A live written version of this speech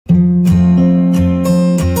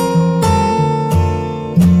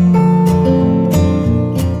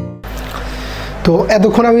তো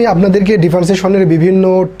এতক্ষণ আমি আপনাদেরকে ডিফারেন্সিয়েশনের বিভিন্ন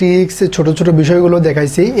টিক্স ছোট ছোট বিষয়গুলো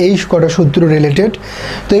দেখাইছি এই কটা সূত্র রিলেটেড।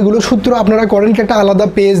 তো এগুলো সূত্র আপনারা করেন কি একটা আলাদা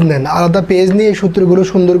পেজ নেন, আলাদা পেজ নিয়ে এই সূত্রগুলো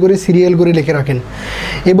সুন্দর করে সিরিয়াল করে লিখে রাখেন।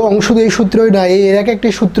 এবং শুধু এই সূত্রই না, এই এক একটি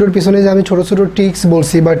সূত্রের পিছনে যে আমি ছোট ছোট টিক্স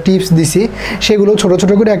বলছি বা টিপস দিছি সেগুলো ছোট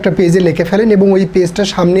ছোট করে একটা পেজে লিখে ফেলেন এবং ওই পেজটা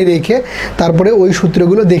সামনে রেখে তারপরে ওই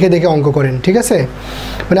সূত্রগুলো দেখে দেখে অঙ্ক করেন, ঠিক আছে?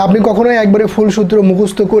 মানে আপনি কখনোই একবারে ফুল সূত্র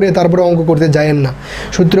মুখস্থ করে তারপরে অঙ্ক করতে যায়েন না।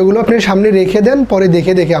 সূত্রগুলো আপনি সামনে রেখে দেন, পরে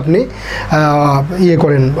দেখে দেখে আপনি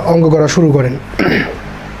করেন, অঙ্ক করা শুরু করেন।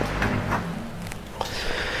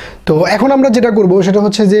 তো এখন আমরা যেটা করব সেটা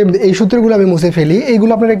হচ্ছে যে এই সূত্রগুলো আমি মুছে ফেলি,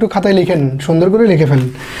 এইগুলো আপনারা একটু খাতায় লিখেন, সুন্দর করে লিখে ফেলেন।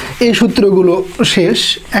 এই সূত্রগুলো শেষ,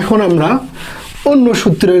 এখন আমরা অন্য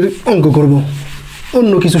সূত্রের অঙ্ক করব,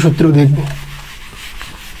 অন্য কিছু সূত্র দেখব।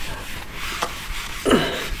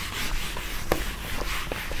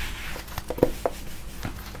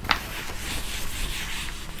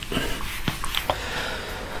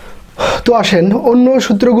 তো আসেন অন্য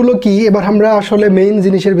সূত্রগুলো কি, এবার আমরা আসলে মেইন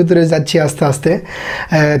জিনিসের ভিতরে যাচ্ছি আস্তে আস্তে।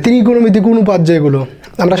 ত্রিকোণমিতিক অনুপাত যেগুলো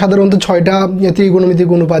আমরা সাধারণত 6টা ত্রিকোণমিতিক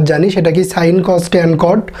অনুপাত জানি, সেটা কি সাইন কস ট্যান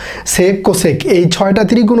কট সেক কোসেক, এই 6টা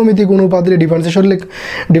ত্রিকোণমিতিক অনুপাতের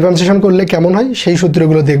ডিফারেন্সিয়েশন করলে কেমন হয় সেই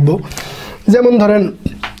সূত্রগুলো দেখব। যেমন ধরেন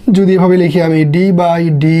যদি এভাবে লিখি আমি D by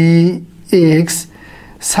D x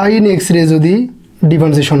sine X ray যদি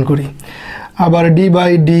ডিফারেন্সিয়েশন করি, আবার ডি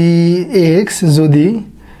বাই ডি এক্স যদি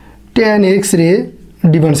ট্যান এক্স রে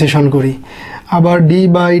ডিফারেন্সিয়েশন করি, আবার ডি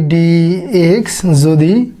বাই ডি এক্স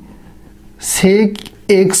যদি সেক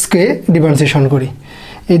এক্সকে ডিফারেন্সিয়েশন করি,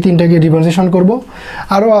 এই তিনটাকে ডিফারেন্সিয়েশন করব।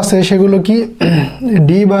 আরও আছে সেগুলো কি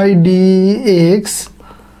D by D x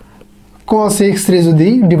cos X ray যদি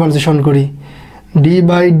ডিফারেন্সিয়েশন করি, D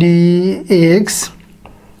by D x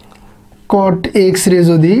cot X ray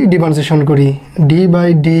যদি ডিফারেন্সিয়েশন করি, D by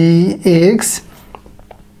D x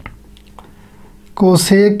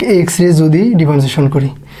cosec X ray যদি ডিফারেন্সিয়েশন করি।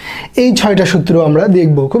 এই 6টা সূত্র আমরা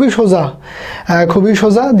দেখব, খুবই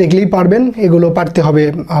সোজা, দেখলেই পারবেন, এগুলো পারতে হবে,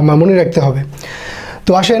 আমার মনে রাখতে হবে।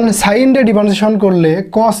 তো আসেন সাইন রে ডিফারেন্সিয়েশন করলে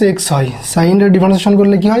কস এক্স হয়, সাইন রে ডিফারেন্সিয়েশন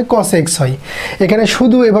করলে কি হয় কস এক্স হয়। এখানে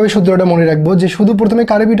শুধু এভাবে সূত্রটা মনে রাখবো যে শুধু প্রথমে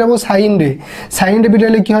কারে পিটাবো সাইন রে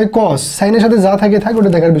পিটালে কি হয় কস, সাইনের সাথে যা থাকে থাক,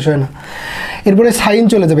 ওটা দেখার বিষয় না। এরপরে সাইন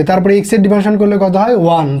চলে যাবে, তারপরে এক্স এর ডিফারেন্সিয়েশন করলে কত হয়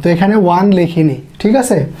 1, তো এখানে 1 লিখিনি, ঠিক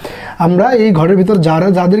আছে? আমরা এই ঘরের ভিতর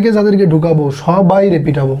যাদেরকে ঢুকাবো সবাই রে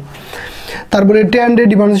পিটাবো। তারপরে ট্যান রে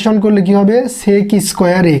ডিফারেন্সিয়েশন করলে কি হবে সেক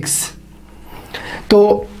স্কোয়ার এক্স। তো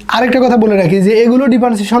আরেকটা কথা বলে রাখি যে এগুলো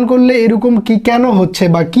ডিফারেন্সিয়েশন করলে এরকম কি কেন হচ্ছে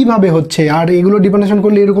বা কিভাবে হচ্ছে, আর এগুলো ডিফারেন্সিয়েশন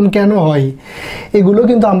করলে এরকম কেন হয়, এগুলো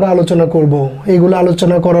কিন্তু আমরা আলোচনা করব। এগুলো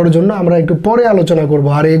আলোচনা করার জন্য আমরা একটু পরে আলোচনা করব।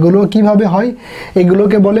 আর এগুলো কিভাবে হয়,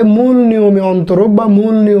 এগুলোকে বলে মূল নিয়মে অন্তরক বা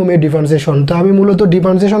মূল নিয়মে ডিফারেন্সিয়েশন। তো আমি মূলত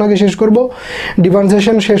ডিফারেন্সিয়েশন আগে শেষ করব,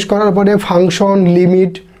 ডিফারেন্সিয়েশন শেষ করার পরে ফাংশন,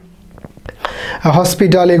 লিমিট,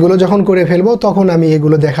 হসপিটাল এগুলো যখন করে ফেলবো তখন আমি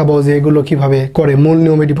এগুলো দেখাবো যে এগুলো কিভাবে করে মূল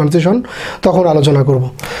নিয়মে ডিফারেন্সিয়েশন, তখন আলোচনা করব।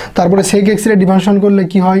 তারপরে সেক এক্স এর ডিফারেন্সিয়েশন করলে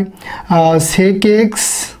কি হয় সেক এক্স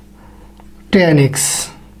ট্যান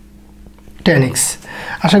এক্স।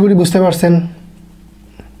 আশা করি বুঝতে পারছেন।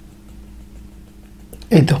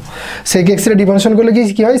 এই তো সেক এক্স এর ডিফারেন্সিয়েশন করলে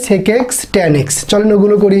কি হয় সেক এক্স ট্যান এক্স। চলেন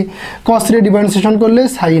ওগুলো করি। কস রে ডিফারেন্সিয়েশন করলে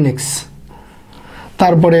সাইন এক্স,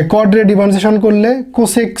 তারপরে কট রে ডিফারেন্সিয়েশন করলে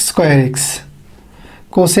কোসেক স্কোয়ার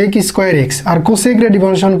এক্স, আর কোসেক রে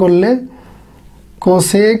ডিফারেন্সিয়েশন করলে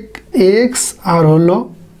কোসেক এক্স আর হলো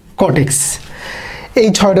কট এক্স। এই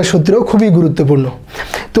 6টা সূত্র খুবই গুরুত্বপূর্ণ।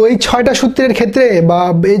 তো এই 6টা সূত্রের ক্ষেত্রে বা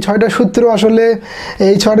এই 6টা সূত্র আসলে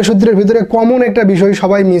এই 6টা সূত্রের ভিতরে কমন একটা বিষয়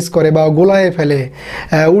সবাই মিস করে বা গোলায় ফেলে,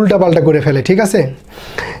 উল্টাপাল্টা করে ফেলে, ঠিক আছে?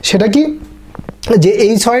 সেটা কি যে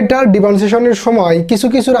এই 6টার ডিফারেন্সিয়েশনের সময়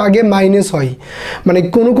কিছুর আগে মাইনাস হয়, মানে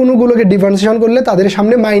কোনোগুলোকে ডিফারেন্সিয়েশন করলে তাদের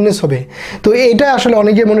সামনে মাইনাস হবে। তো এইটা আসলে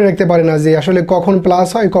অনেকে মনে রাখতে পারে না যে আসলে কখন প্লাস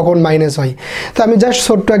হয় কখন মাইনাস হয়। তো আমি জাস্ট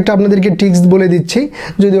ছোট্ট একটা আপনাদেরকে টিক্স বলে দিচ্ছি,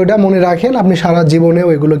 যদি ওটা মনে রাখেন আপনি সারা জীবনেও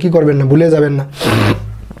এগুলো কি করবেন না, ভুলে যাবেন না।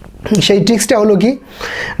 সেই ট্রিক্সটা হলো কি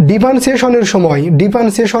ডিফারেন্সিয়েশনের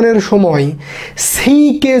সময়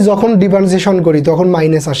সিকে যখন ডিফারেন্সিয়েশন করি তখন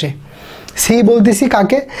মাইনাস আসে। সি বলতেছি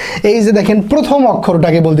কাকে, এই যে দেখেন প্রথম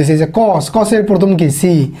অক্ষরটাকে বলতেছি যে কসের প্রথম কি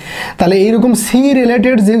সি। তাহলে এইরকম সি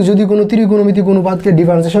রিলেটেড যে যদি কোনো ত্রিকোণমিতিক অনুপাতকে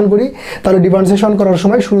ডিফারেন্সিয়েশন করি তাহলে ডিফারেন্সিয়েশন করার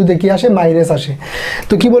সময় শুরুতে কি আসে মাইনাস আসে।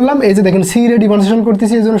 তো কি বললাম, এই যে দেখেন সি রে ডিফারেন্সিয়েশন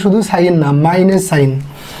করতেছি এই জন্য শুধু সাইন না মাইনাস সাইন।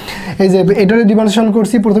 এই যে এটারে ডিফারেন্সিয়েশন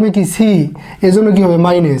করছি প্রথমে কি সি, এই জন্য কী হবে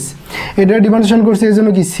মাইনাস। এটারে ডিফারেন্সিয়েশন করছি এই জন্য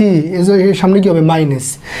কি সি, এর সামনে কী হবে মাইনাস।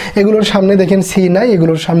 এগুলোর সামনে দেখেন সি নাই,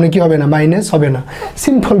 এগুলোর সামনে কি হবে না মাইনাস হবে না।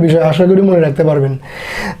 সিম্পল বিষয়, আশা করি মনে রাখতে পারবেন।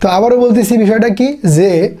 তো আবারও বলতেছি বিষয়টা কি যে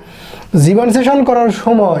ডিফারেন্সিয়েশন করার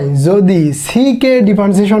সময় যদি সি কে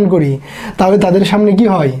ডিফারেন্সিয়েশন করি তাহলে তাদের সামনে কি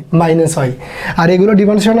হয়, মাইনাস হয়। আর এগুলো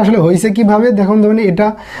ডিফারেন্সিয়েশন আসলে হয়েছে কিভাবে দেখুন, ধরুন এটা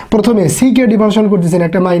প্রথমে সি কে ডিফারেন্সিয়েশন করতেছেন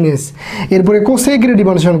একটা মাইনাস, এরপরে কোসেক রে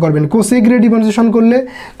ডিফারেন্সিয়েশন করবেন, কোসেক রে ডিফারেন্সিয়েশন করলে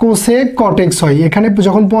কোসেক কট এক্স হয়। এখানে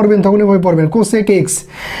যখন পড়বেন তখন এভাবে পড়বেন কোসেক এক্স,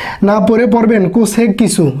 না পড়ে পড়বেন কোসেক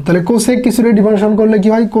কিছু, তাহলে কোসেক কিছু রে ডিফারেন্সিয়েশন করলে কি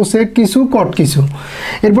হয়, কোসেক কিছু কট কিছু।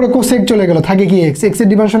 এরপরে কোসেক চলে গেল, থাকে কি এক্স, এক্সের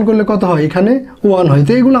ডিফারেন্সিয়েশন করলে কত হয়, এখানে 1 হয়।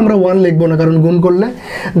 তো এগুলো আমরা 1 লিখবো না, কারণ গুণ করলে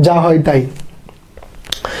যা হয় তাই।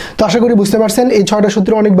 তো আশা করি বুঝতে পারছেন, এই 6টা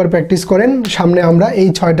সূত্র অনেকবার প্র্যাকটিস করেন, সামনে আমরা এই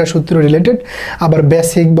 6টা সূত্র রিলেটেড আবার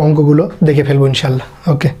বেসিক অঙ্কগুলো দেখে ফেলবো ইনশাল্লাহ।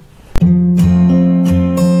 ওকে।